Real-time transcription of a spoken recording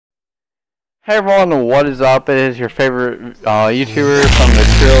Hey everyone, what is up? It is your favorite YouTuber from the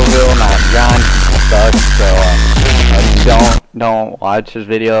Trillville, not John from Stuck. So don't watch his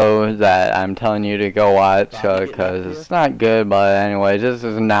video that I'm telling you to go watch because it's not good. But anyways, this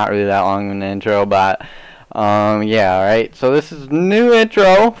is not really that long of an intro. But yeah, alright. So this is new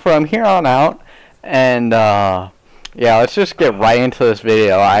intro from here on out, and yeah, let's just get right into this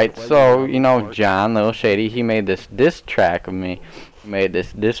video. Alright, so you know John LILSHADY, he made this diss track of me. Made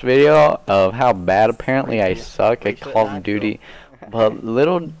this video of how bad apparently I suck at Call of Duty, but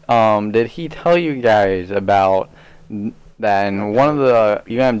little did he tell you guys about that in one of the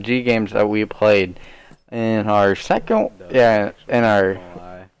UMG games that we played in our second,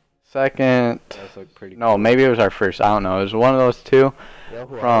 no, maybe it was our first, I don't know, it was one of those two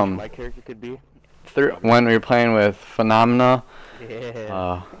from when we were playing with Phenomena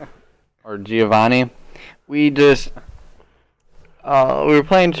or Giovanni. We were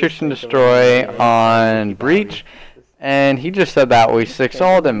playing Search and Destroy on Breach, and he just said that we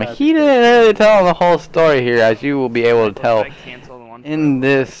 6-0'd him. He didn't really tell the whole story here, as you will be able to tell in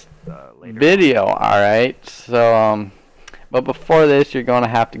this video, alright? So, but before this, you're going to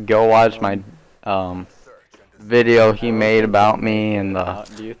have to go watch my video he made about me in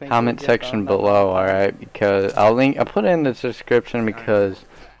the comment section below, alright? Because I'll put it in the description because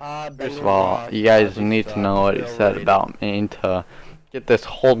first of all, you guys need to know what he said about me to get this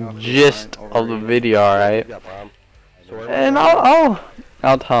whole gist of the video, alright? And I'll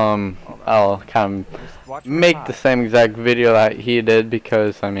tell him, I'll kind of make the same exact video that he did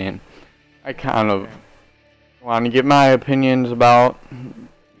because, I mean, I kind of want to give my opinions about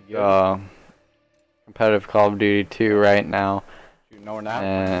competitive Call of Duty 2 right now.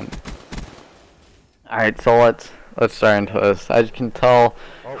 And alright, so let's start into this. As you can tell,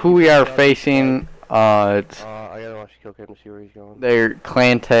 who we are facing, I gotta watch kill cam to see where he's going. Their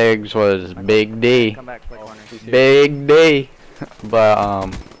clan tags was Big D. Big D. But I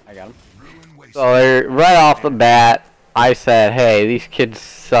got him. So right off the bat, I said, hey, these kids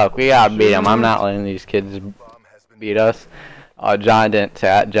suck. We gotta beat them. I'm not letting these kids beat us. John didn't say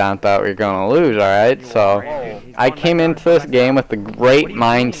that. John thought we were going to lose, alright? So, I came into this game with a great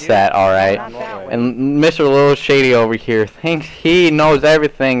mindset, alright? And Mr. LILSHADY over here thinks he knows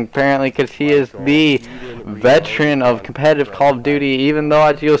everything, apparently, because he is the veteran of competitive Call of Duty, even though,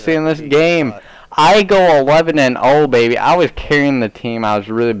 as you'll see in this game, I go 11-0, baby. I was carrying the team. I was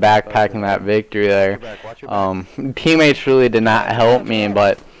really backpacking that victory there. Teammates really did not help me,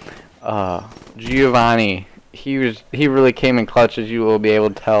 but Giovanni, he really came in clutch, as you will be able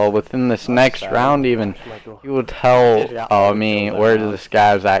to tell. Within this next round even, you will tell me where this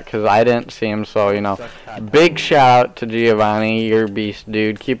guy was at, because I didn't see him. So, you know, big shout out to Giovanni. You're a beast,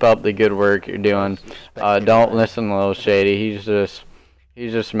 dude. Keep up the good work you're doing. Don't listen to LILSHADY.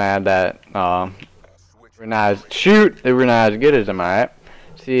 He's just mad that we're not as good as him, alright?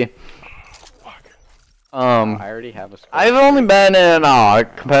 See, I've only been in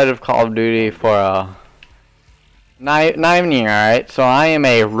competitive Call of Duty for not even a year, alright? So I am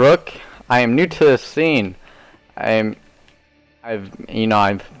a rook. I am new to the scene. I've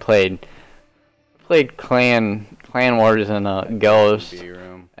played clan wars in Ghost,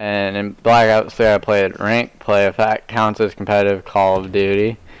 and in Blackout 3 I played rank play, if that counts as competitive Call of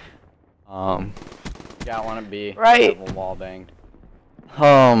Duty. Got one to be right. Wall banged.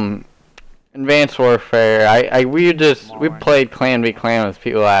 Advanced Warfare. We played clan v clan with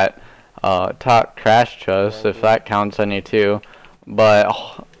people that talk trash to us, if that counts any too. But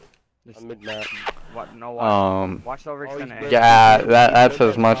yeah, that's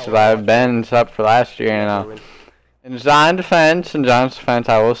as much as I've been except for last year. In John's defense,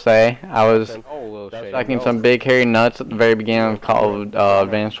 I will say I was sucking some big hairy nuts at the very beginning of Call of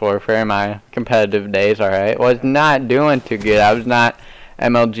Advanced Warfare in my competitive days. Alright, was not doing too good. I was not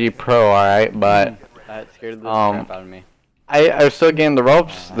MLG Pro. Alright, but that scared the crap out of me. I was still getting the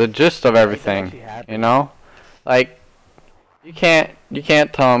ropes, the gist of everything, you know? Like, you can't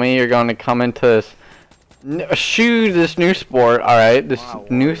tell me you're going to come into this new sport, alright? This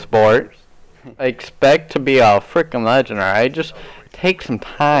new sport. Expect to be a freaking legend, alright? Just take some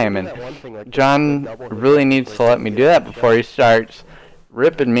time, and John really needs to let me do that before he starts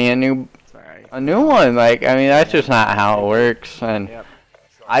ripping me a new one. Like, I mean, that's just not how it works, and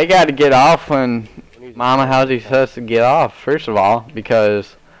I gotta get off when Mama Housey says to get off, first of all,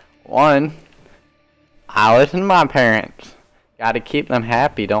 because one, I listen to my parents. Gotta keep them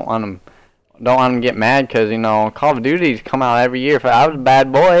happy. Don't want them to get mad, because, you know, Call of Duty's come out every year. If I was a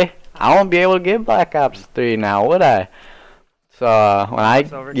bad boy, I won't be able to get Black Ops 3 now, would I? So when I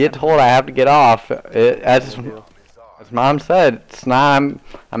get told I have to get off, that's As Mom said, it's not.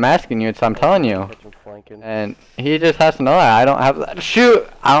 I'm asking you. It's I'm telling you. And he just has to know that I don't have that. Shoot,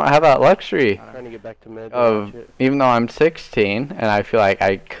 I don't have that luxury of, even though I'm 16 and I feel like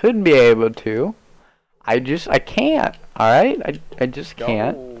I could be able to, I can't. All right, I just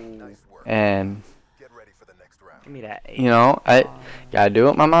can't. And you know, I gotta do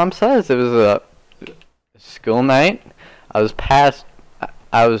what my mom says. It was a school night. I was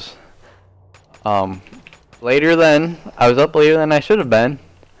later than I was up later than I should have been.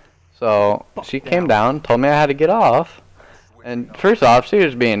 So she came down, told me I had to get off, and first off, she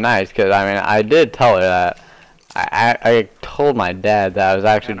was being nice, because I mean, I did tell her that. I told my dad that I was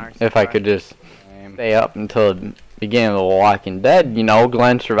actually, if I could just stay up until the beginning of The Walking Dead, you know,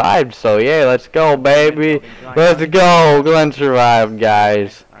 Glenn survived, so yeah, let's go, baby, let's go, Glenn survived,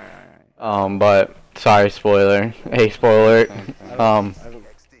 guys. But sorry, spoiler, hey, spoiler,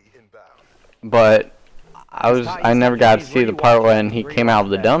 but I never got to see the part when he came out of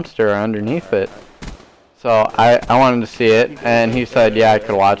the dumpster underneath it. So I wanted to see it, and he said, yeah, I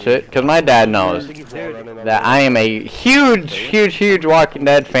could watch it, because my dad knows that I am a huge Walking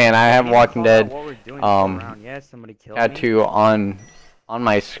Dead fan. I have Walking Dead tattoo on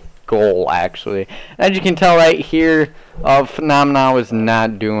my skull, actually. As you can tell right here, Phenomena was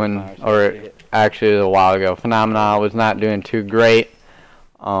not doing, or actually a while ago, Phenomena was not doing too great.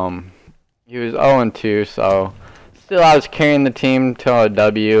 He was 0-2, so still I was carrying the team to a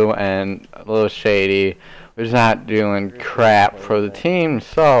W, and LILSHADY was not doing crap for the team,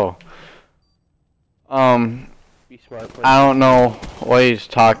 so I don't know what he's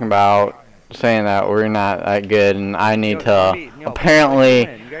talking about, saying that we're not that good, and I need to, apparently,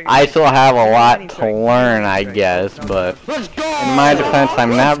 I still have a lot to learn, I guess, but in my defense,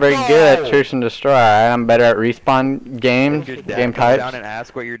 I'm not very good at Search and Destroy. I'm better at respawn games, game types. Down and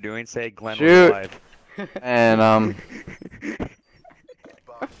ask what you're doing, say Glenn Shoot. was alive. And,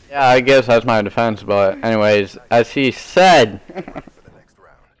 yeah, I guess that's my defense, but anyways, as he said,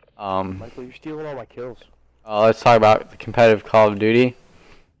 Michael, you're stealing all my kills. let's talk about the competitive Call of Duty.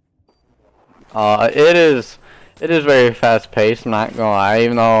 It is very fast-paced, I'm not gonna lie,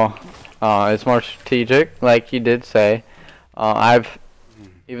 even though it's more strategic, like you did say.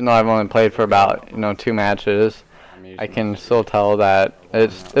 Even though I've only played for about 2 matches, I can still tell that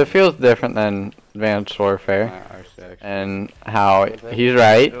it feels different than Advanced Warfare, and how he's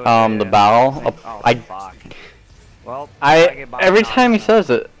right. The battle, every time he says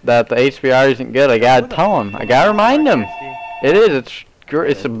it that the HBR isn't good, I gotta tell him, I gotta remind him. It is.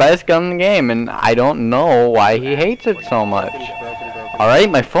 It's the best gun in the game, and I don't know why he hates it so much.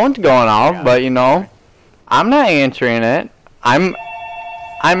 Alright, my phone's going off, but I'm not answering it. I'm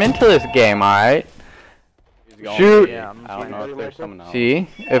into this game, alright? Shoot! I don't know if there's someone else. See?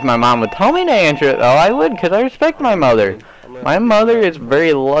 If my mom would tell me to answer it, though, I would, because I respect my mother. My mother is a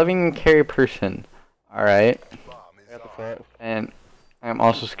very loving and caring person. Alright? And I'm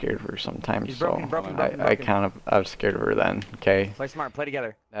also scared of her sometimes, so I was scared of her then, okay? Play smart, play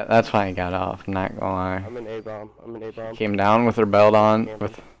together. That's why I got off, I'm not gonna lie. I'm an A-bomb. Came down with her belt on,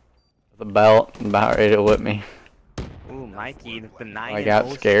 with the belt, about ready to whip me. Ooh, Mikey, the 9 I got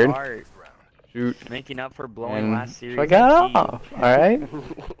scared. Start. Shoot. Making up for blowing And last series. so I got off, alright?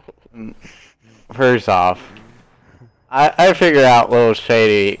 First off, I figured out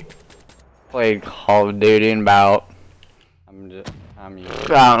LILSHADY played Call of Duty in about, I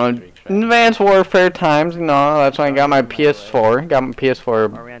don't know, Advanced Warfare times, that's when I got my PS4. Got my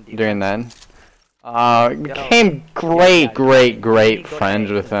PS4 during then. Became great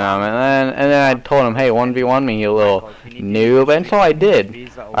friends with him, and then I told him, hey, 1v1 me, you little noob, and so I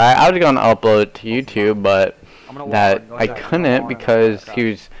did. I was gonna upload it to YouTube, but that I couldn't because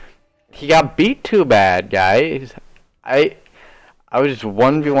he got beat too bad, guys. I was just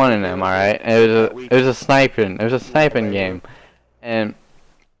 1v1ing him, alright? It was a sniping game. And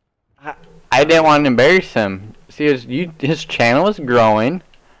I didn't want to embarrass him. See, his channel was growing,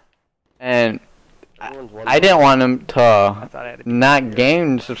 and I didn't want him to not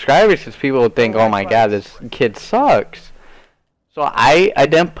gain subscribers because people would think, oh my god, this kid sucks. So I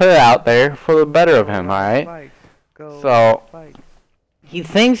didn't put it out there for the better of him, alright? So he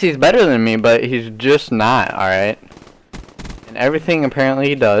thinks he's better than me, but he's just not, alright? And everything apparently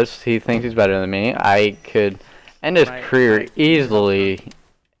he does, he thinks he's better than me. I could end his career easily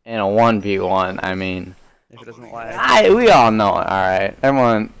in a 1v1. I mean, if it doesn't lag. We all know it, alright?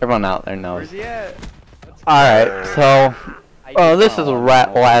 Everyone out there knows. Alright, so this is the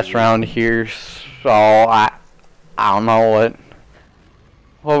last round here, so I don't know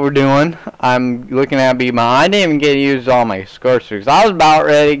what we're doing. I'm looking at B-bomb. I didn't even get to use all my score streaks. I was about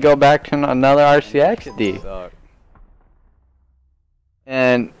ready to go back to another RCXD.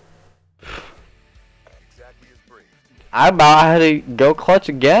 And I about had to go clutch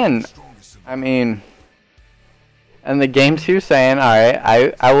again. I mean, and the game 2 saying, alright,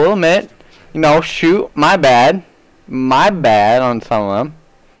 I will admit, you know, shoot, my bad on some of them.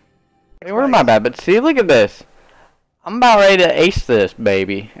 They were my bad, but see, look at this. I'm about ready to ace this,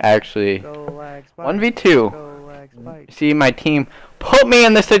 baby, actually. 1v2. See, my team put me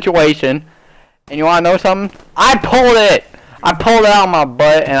in this situation, and you want to know something? I pulled it! I pulled it out of my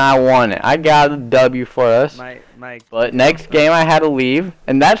butt, and I won it. I got a W for us. But next game I had to leave,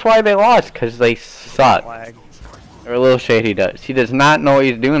 and that's why they lost, because they suck. Or LILSHADY does. He does not know what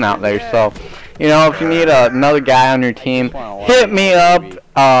he's doing out there, so, you know, if you need another guy on your team, hit me up.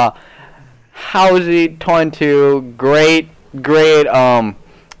 Howsy22, great,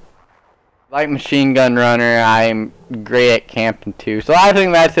 like machine gun runner. I'm great at camping too. So I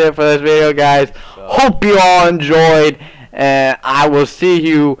think that's it for this video, guys. Hope you all enjoyed, and I will see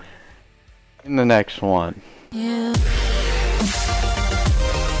you in the next one. Yeah.